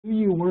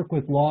you work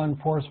with law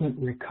enforcement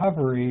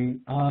recovery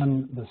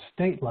on the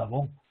state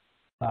level,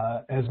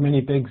 as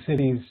many big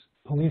cities'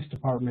 police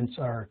departments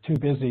are too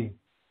busy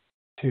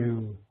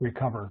to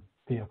recover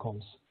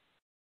vehicles.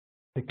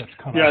 I think that's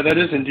come Yeah, that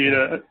is indeed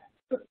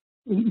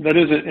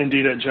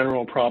a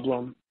general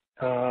problem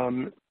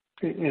in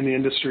the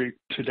industry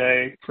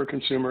today for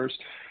consumers.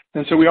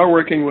 And so we are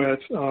working with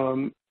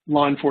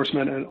law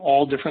enforcement at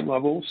all different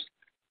levels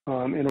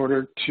in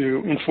order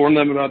to inform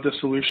them about the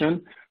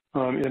solution,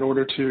 in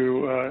order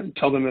to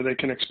tell them that they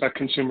can expect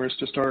consumers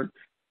to start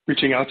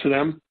reaching out to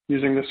them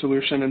using the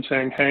solution and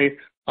saying, hey,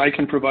 I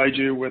can provide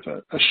you with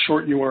a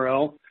short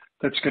URL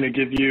that's going to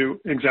give you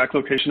exact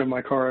location of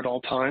my car at all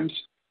times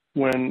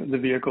when the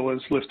vehicle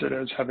is listed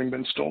as having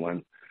been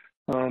stolen.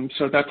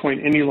 So at that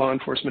point, any law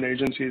enforcement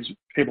agency is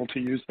able to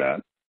use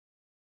that